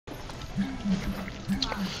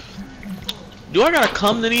Do I gotta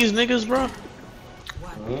come to these niggas, bro?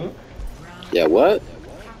 Yeah, what?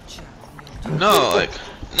 No,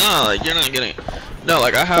 like you're not getting. No,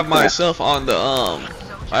 like I have myself on the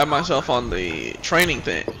I have myself on the training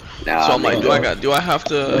thing. Nah, So I'm like, Mingo. do I have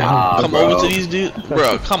to come bro. over to these dudes,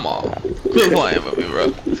 bro? Come on, quit playing with me,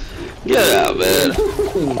 bro. Get out, man.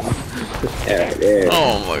 Yeah.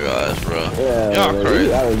 Oh my gosh, bro. Yeah, Y'all man, crazy. you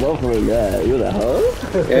got both of them guys. You the hoe?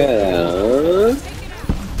 Yeah.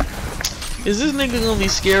 Is this nigga gonna be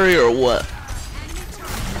scary or what?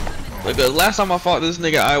 Because last time I fought this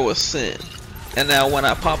nigga, I was sin, and now when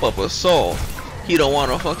I pop up a soul, he don't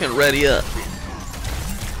want to fucking ready up.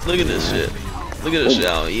 Look at this shit. Look at this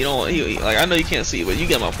shit. You don't. Like I know you can't see, but you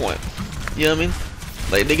get my point. You know what I mean?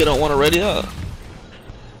 Like nigga don't want to ready up.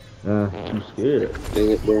 I'm scared.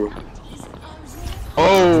 Dang it, bro.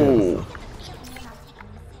 Oh.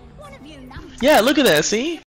 Yeah, look at that. See?